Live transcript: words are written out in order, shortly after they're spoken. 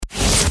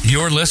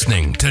You're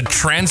listening to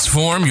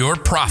Transform Your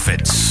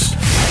Profits,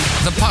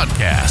 the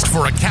podcast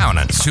for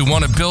accountants who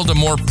want to build a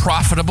more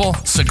profitable,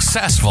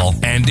 successful,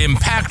 and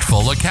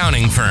impactful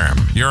accounting firm.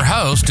 Your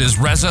host is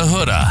Reza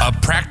Huda, a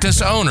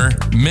practice owner,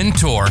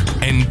 mentor,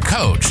 and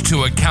coach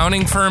to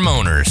accounting firm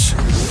owners.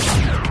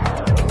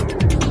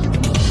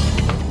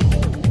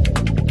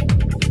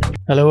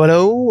 Hello.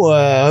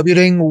 Hope you're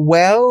doing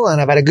well,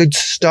 and I've had a good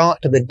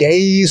start to the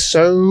day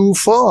so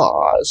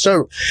far.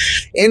 So,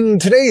 in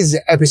today's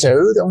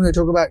episode, I'm going to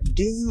talk about,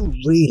 do you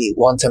really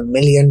want £1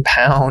 million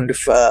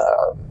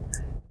firm?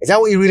 Is that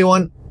what you really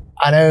want?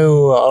 I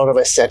know a lot of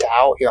us set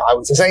out, I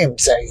was the same,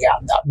 say,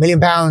 that £1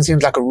 million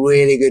seems like a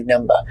really good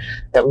number,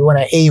 that we want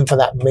to aim for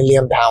that £1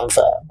 million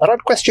firm. But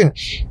I'd question,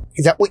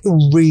 is that what you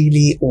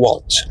really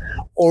want?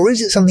 Or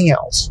is it something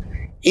else?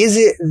 Is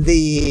it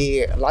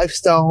the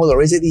lifestyle,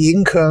 or is it the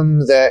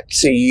income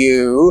that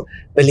you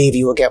believe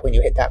you will get when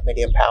you hit that £1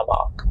 million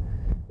mark?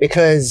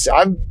 Because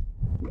I've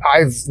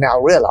now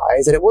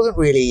realized that I wasn't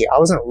really,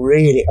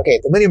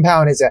 okay, the £1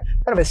 million is a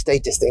kind of a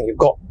status thing.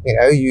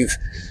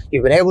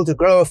 You've been able to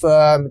grow a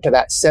firm to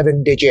that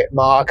 7-digit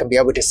mark and be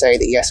able to say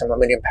that, yes, I'm a £1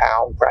 million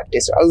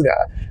practice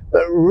owner.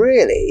 But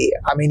really,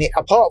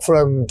 apart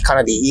from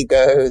kind of the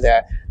ego,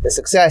 the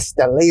success,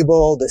 the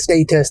label, the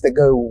status that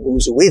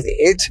goes with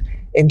it,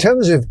 in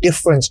terms of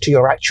difference to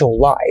your actual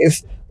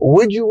life,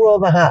 would you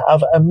rather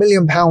have a £1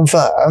 million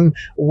firm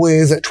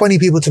with 20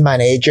 people to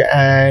manage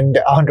and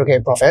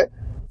 100k profit?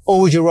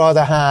 Or would you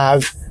rather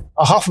have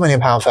a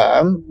 £500,000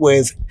 firm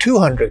with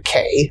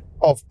 200k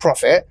of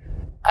profit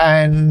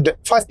and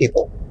 5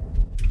 people?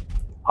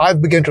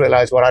 I've begun to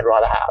realize what I'd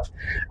rather have.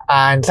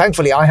 And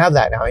thankfully, I have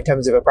that now in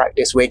terms of a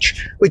practice which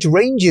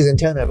ranges in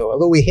turnover.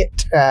 Although we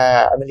hit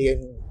 $1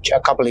 million a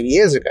couple of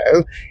years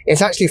ago,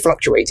 it's actually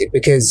fluctuated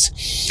because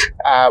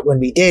when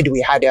we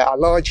had a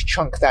large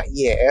chunk that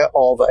year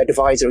of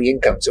advisory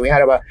income. So we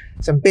had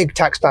some big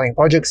tax planning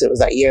projects. It was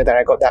that year that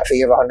I got that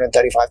fee of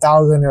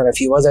 $135,000 and a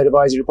few other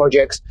advisory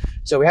projects.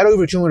 So we had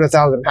over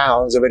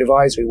 £200,000 of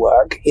advisory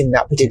work in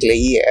that particular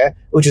year,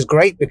 which was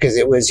great because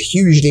it was a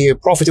hugely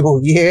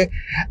profitable year.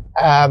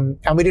 And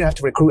we didn't have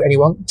to recruit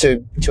anyone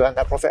to earn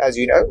that profit, as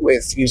you know,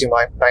 with using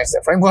my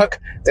 9-step framework.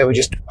 They were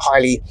just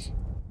highly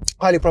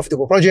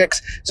profitable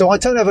projects. So our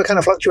turnover kind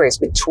of fluctuates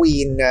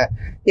between,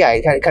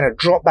 it kind of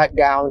dropped back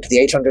down to the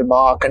 800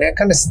 mark, and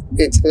it's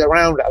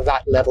around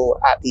that level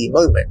at the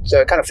moment. So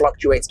it kind of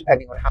fluctuates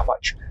depending on how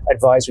much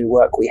advisory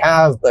work we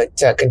have, but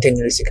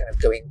continuously kind of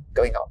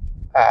going up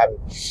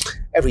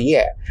every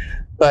year.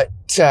 But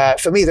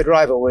for me, the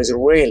driver was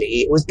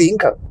the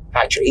income.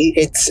 Actually,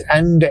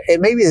 and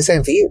it may be the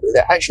same for you,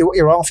 that actually what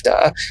you're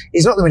after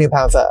is not the £1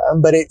 million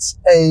firm, but it's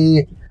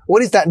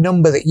what is that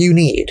number that you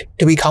need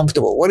to be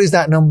comfortable? What is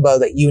that number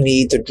that you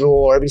need to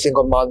draw every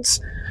single month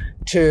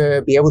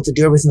to be able to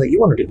do everything that you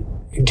want to do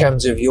in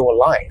terms of your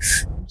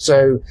life?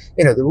 So,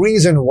 the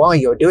reason why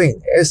you're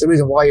doing this, the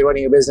reason why you're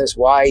running a business,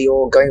 why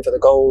you're going for the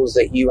goals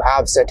that you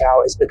have set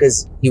out is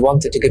because you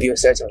want it to give you a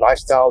certain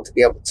lifestyle, to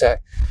be able to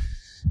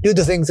do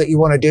the things that you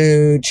want to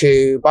do,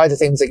 to buy the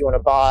things that you want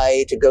to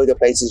buy, to go the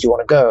places you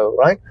want to go,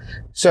 right?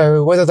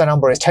 So whether the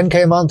number is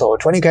 10k a month or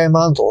 20k a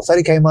month or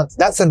 30k a month,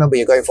 that's the number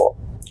you're going for.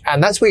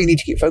 And that's what you need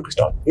to keep focused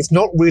on. It's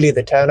not really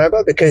the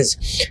turnover,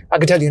 because I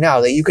can tell you now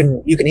that you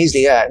can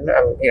easily earn,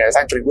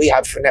 thankfully we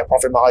have net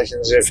profit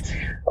margins of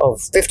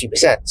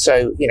 50%.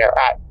 So,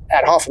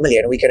 at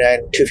 $500,000, we can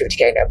earn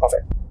 250k net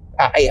profit.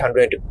 At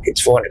 800,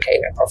 it's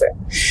 400k net profit.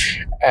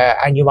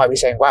 And you might be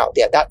saying, wow,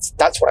 yeah, that's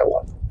what I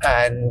want.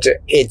 And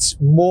it's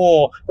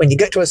more, when you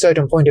get to a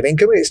certain point of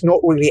income, it's not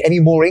really any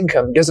more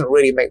income, doesn't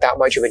really make that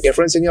much of a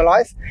difference in your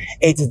life.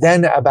 It's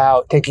then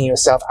about taking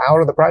yourself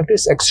out of the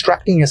practice,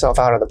 extracting yourself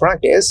out of the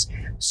practice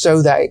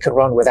so that it can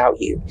run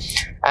without you.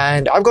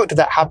 And I've got to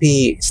that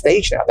happy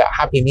stage now, that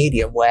happy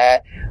medium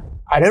where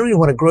I don't really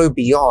want to grow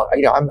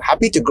beyond, I'm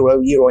happy to grow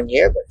year on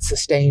year, but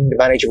sustained,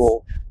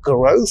 manageable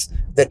growth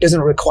that doesn't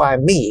require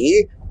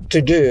me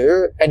to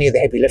do any of the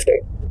heavy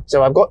lifting.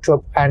 So I've got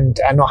to, and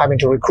not having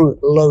to recruit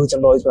loads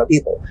and loads more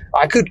people.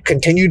 I could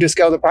continue to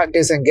scale the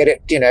practice and get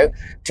it, to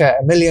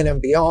 $1 million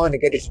and beyond,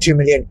 and get it to 2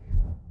 million.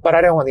 But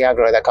I don't want the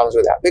aggro that comes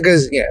with that,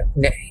 because,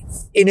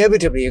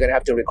 inevitably you're going to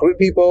have to recruit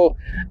people,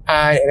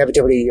 and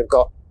inevitably you've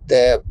got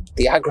the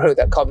aggro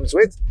that comes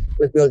with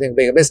building a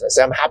bigger business.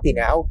 So I'm happy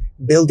now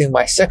building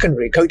my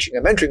secondary coaching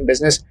and mentoring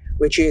business,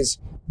 which is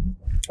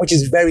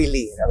very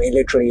lean.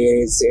 Literally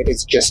it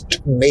is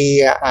just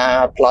me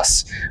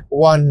plus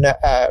one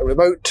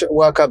remote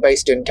worker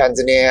based in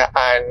Tanzania,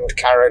 and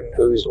Karen,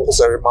 who's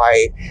also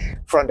my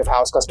front of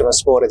house customer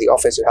support at the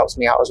office, who helps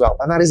me out as well.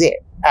 And that is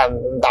it.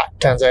 And that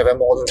turns over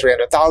more than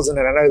 300,000.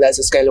 And I know there's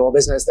a scalable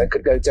business that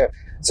could go to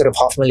sort of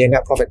 $500,000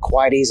 net profit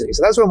quite easily.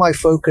 So that's where my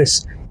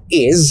focus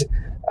is.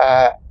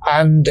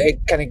 And it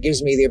kind of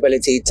gives me the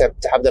ability to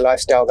have the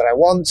lifestyle that I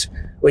want,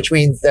 which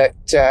means that,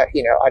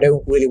 I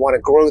don't really want to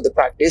grow the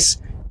practice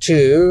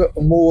to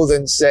more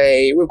than,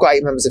 say, we've got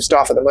 8 members of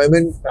staff at the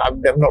moment.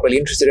 I'm not really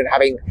interested in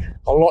having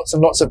lots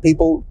and lots of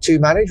people to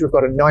manage. We've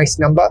got a nice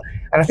number.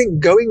 And I think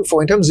going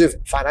for, in terms of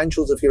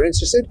financials, if you're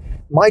interested,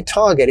 my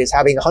target is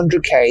having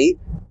 100K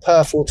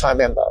per full-time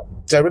member.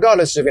 So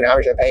regardless of how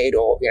much they're paid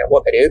or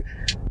what they do,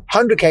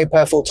 100K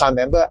per full-time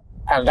member,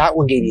 and that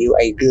will give you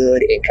a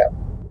good income.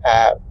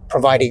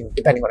 Providing,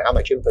 depending on how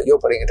much input you're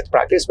putting into the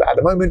practice. But at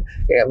the moment,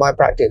 my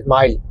practice,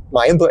 my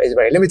input is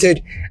very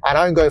limited, and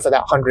I'm going for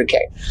that 100K.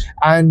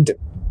 And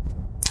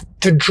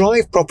to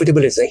drive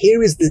profitability, so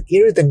here is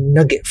the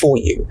nugget for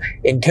you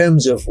in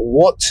terms of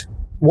what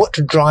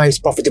drives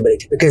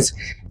profitability, because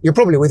you're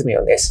probably with me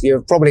on this.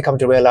 You've probably come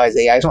to realize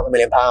that it's not the £1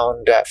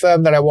 million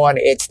firm that I want.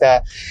 It's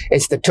the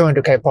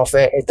 200K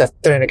profit. It's the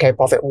 300K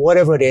profit,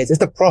 whatever it is. It's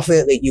the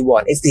profit that you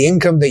want. It's the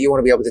income that you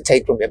want to be able to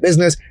take from your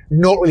business.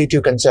 Not really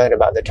too concerned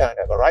about the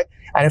turnover, right?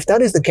 And if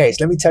that is the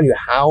case, let me tell you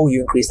how you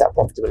increase that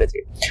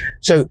profitability.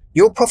 So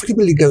your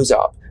profitability goes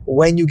up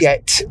when you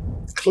get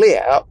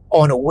clear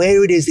on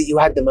where it is that you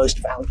add the most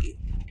value.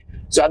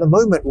 So at the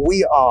moment,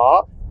 we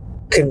are,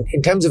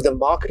 in terms of the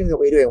marketing that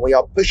we're doing, we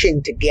are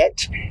pushing to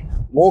get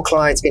more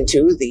clients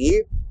into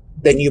the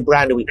new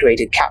brand that we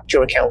created,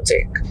 Capture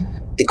Accounting,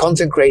 the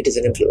content creators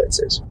and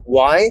influencers.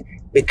 Why?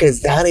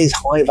 Because that is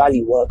high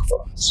value work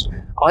for us.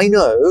 I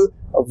know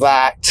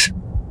that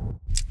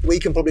we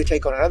can probably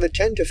take on another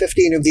 10 to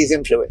 15 of these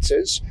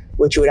influencers,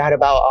 which would add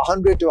about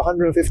 100 to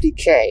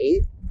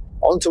 150K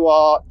onto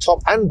our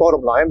top and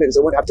bottom line, because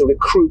I wouldn't have to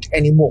recruit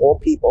any more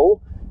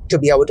people to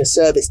be able to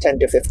service 10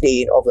 to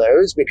 15 of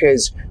those,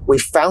 because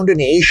we've found a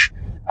niche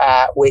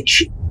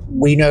which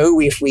we know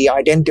if we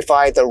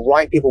identify the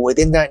right people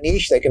within that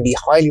niche, they can be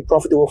highly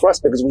profitable for us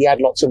because we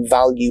add lots of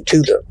value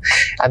to them.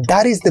 And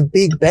that is the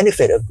big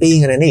benefit of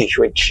being in a niche,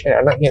 which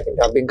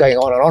I've been going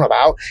on and on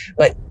about,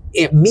 but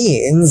it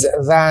means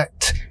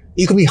that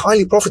you can be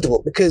highly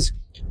profitable because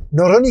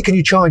not only can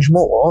you charge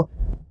more,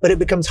 but it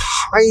becomes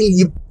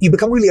you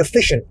become really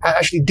efficient at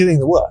actually doing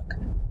the work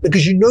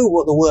because you know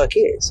what the work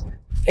is.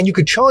 And you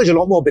could charge a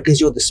lot more because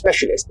you're the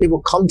specialist.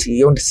 People come to you,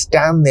 you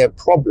understand their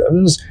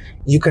problems,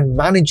 you can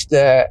manage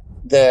the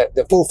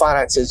full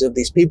finances of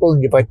these people,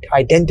 and you've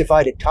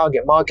identified a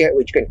target market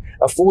which can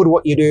afford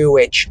what you do,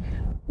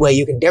 where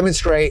you can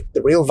demonstrate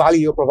the real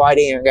value you're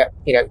providing and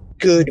get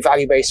good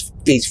value-based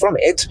fees from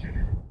it.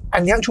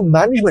 And the actual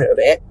management of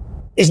it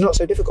is not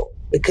so difficult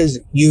because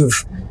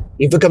you've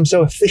become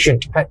so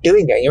efficient at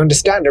doing it. You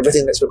understand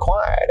everything that's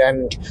required,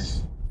 and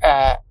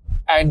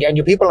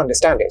your people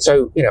understand it.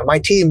 So, my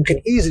team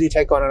can easily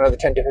take on another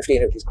 10 to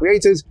 15 of these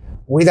creators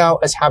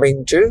without us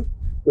having to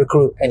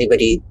recruit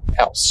anybody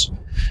else.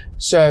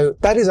 So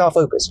that is our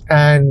focus.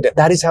 And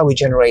that is how we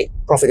generate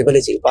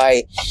profitability,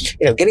 by,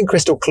 getting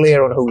crystal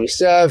clear on who we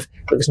serve,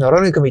 because not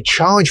only can we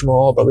charge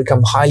more, but we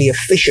become highly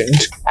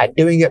efficient at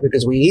doing it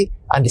because we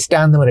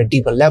understand them at a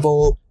deeper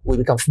level. We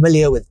become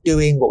familiar with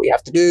doing what we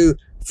have to do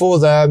for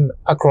them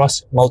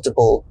across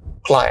multiple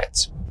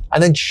clients,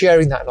 and then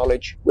sharing that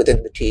knowledge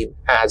within the team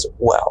as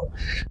well.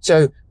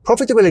 So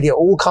profitability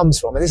all comes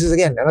from, and this is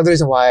again another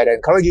reason why I'd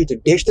encourage you to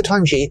ditch the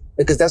timesheet,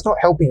 because that's not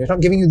helping you. It's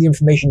not giving you the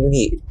information you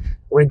need,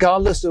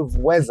 regardless of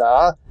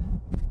whether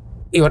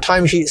your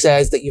timesheet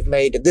says that you've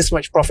made this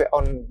much profit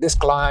on this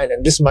client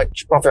and this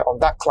much profit on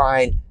that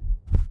client.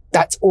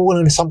 That's all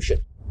an assumption.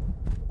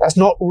 That's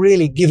not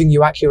really giving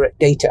you accurate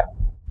data.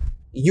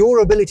 Your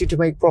ability to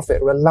make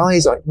profit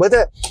relies on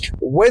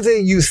whether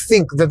you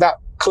think that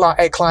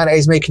client A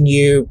is making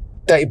you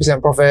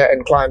 30% profit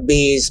and client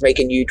B is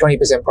making you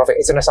 20% profit.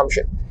 It's an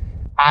assumption.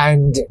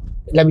 And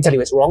let me tell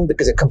you, it's wrong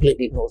because it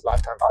completely ignores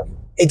lifetime value.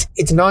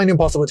 It's nigh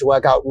impossible to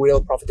work out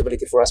real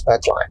profitability for us per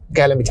client.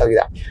 Okay, let me tell you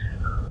that.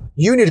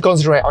 You need to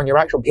concentrate on your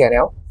actual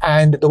P&L,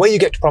 and the way you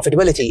get to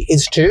profitability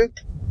is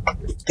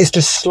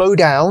to slow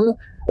down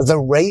the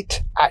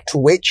rate at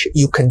which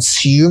you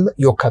consume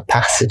your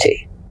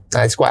capacity.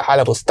 Now, it's quite high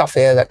level stuff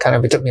here that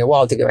it took me a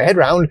while to get my head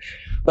around,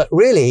 but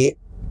really,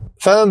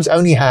 firms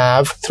only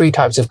have 3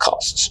 types of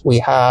costs. We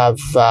have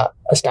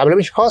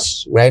establishment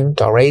costs,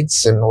 rent, our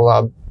rates, and all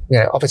our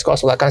office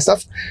costs, all that kind of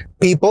stuff,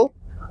 people,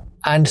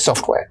 and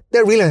software.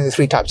 They're really only the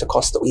 3 types of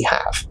costs that we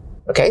have.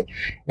 Okay.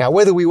 Now,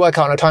 whether we work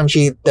out on a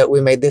timesheet that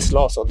we made this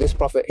loss or this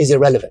profit is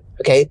irrelevant.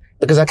 Okay,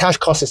 because our cash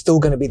costs are still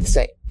going to be the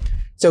same.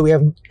 So we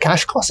have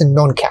cash costs and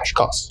non-cash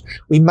costs.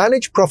 We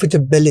manage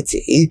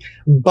profitability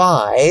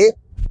by,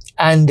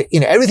 and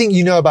everything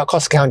you know about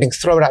cost accounting,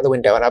 throw it out the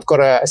window. And I've got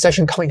a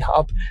session coming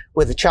up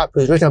with a chap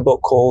who's written a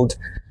book called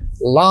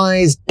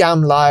Lies,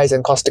 Damn Lies,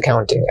 and Cost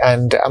Accounting.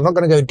 And I'm not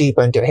going to go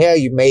deeper into it here.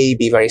 You may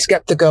be very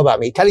skeptical about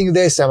me telling you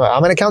this.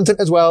 I'm an accountant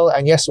as well.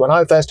 And yes, when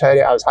I first heard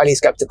it, I was highly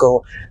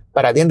skeptical.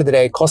 But at the end of the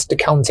day, cost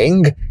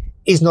accounting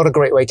is not a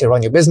great way to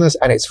run your business,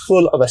 and it's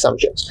full of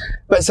assumptions.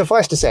 But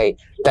suffice to say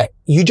that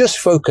you just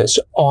focus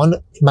on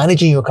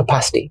managing your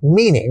capacity,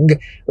 meaning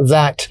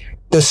that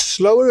the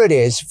slower it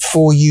is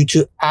for you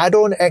to add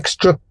on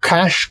extra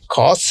cash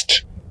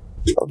cost,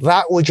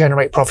 that will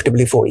generate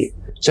profitability for you.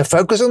 So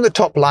focus on the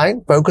top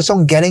line, focus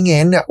on getting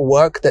in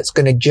work that's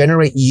going to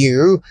generate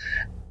you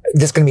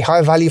there's going to be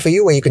high value for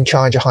you where you can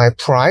charge a higher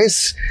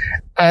price,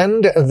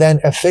 and then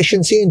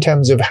efficiency in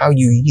terms of how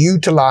you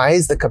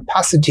utilize the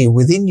capacity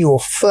within your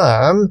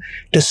firm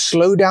to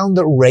slow down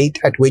the rate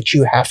at which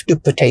you have to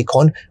take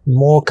on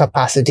more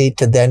capacity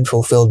to then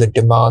fulfill the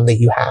demand that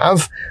you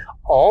have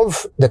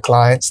of the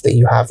clients that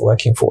you have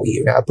working for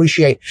you. Now, I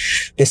appreciate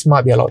this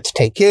might be a lot to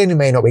take in. It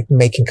may not be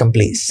making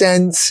complete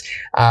sense,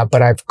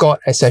 but I've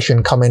got a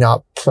session coming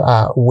up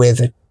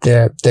with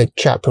the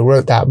chap who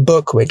wrote that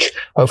book, which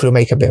hopefully will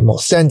make a bit more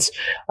sense.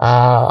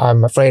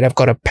 I'm afraid I've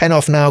got a pen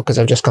off now because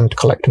I've just come to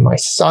collect my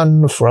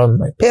son from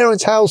my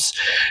parents' house.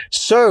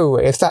 So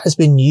if that has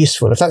been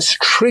useful, if that's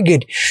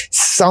triggered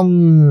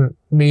some,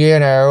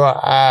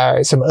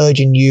 some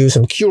urge in you,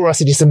 some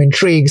curiosity, some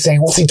intrigue,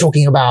 saying, what's he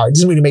talking about? It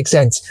doesn't really make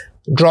sense.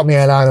 Drop me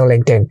a line on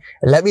LinkedIn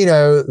and let me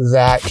know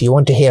that you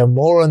want to hear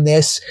more on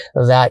this,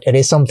 that it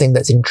is something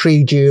that's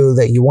intrigued you,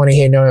 that you want to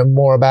hear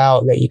more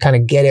about, that you kind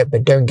of get it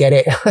but don't get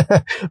it.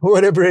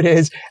 Whatever it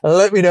is,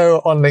 let me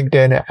know on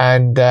LinkedIn,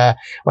 and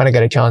when I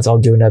get a chance, I'll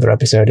do another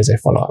episode as a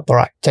follow-up. All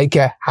right, take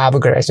care, have a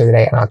great rest of the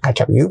day, and I'll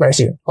catch up with you very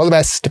soon. All the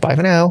best. Bye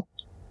for now.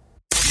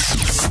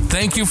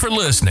 Thank you for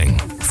listening.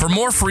 For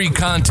more free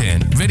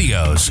content,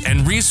 videos,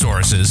 and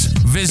resources,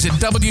 visit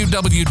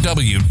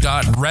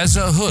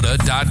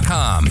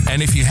www.rezahuda.com.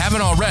 And if you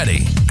haven't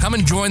already, come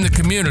and join the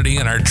community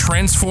in our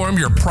Transform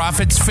Your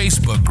Profits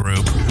Facebook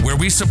group, where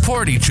we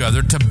support each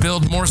other to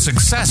build more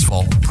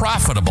successful,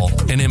 profitable,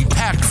 and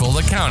impactful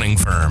accounting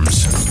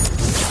firms.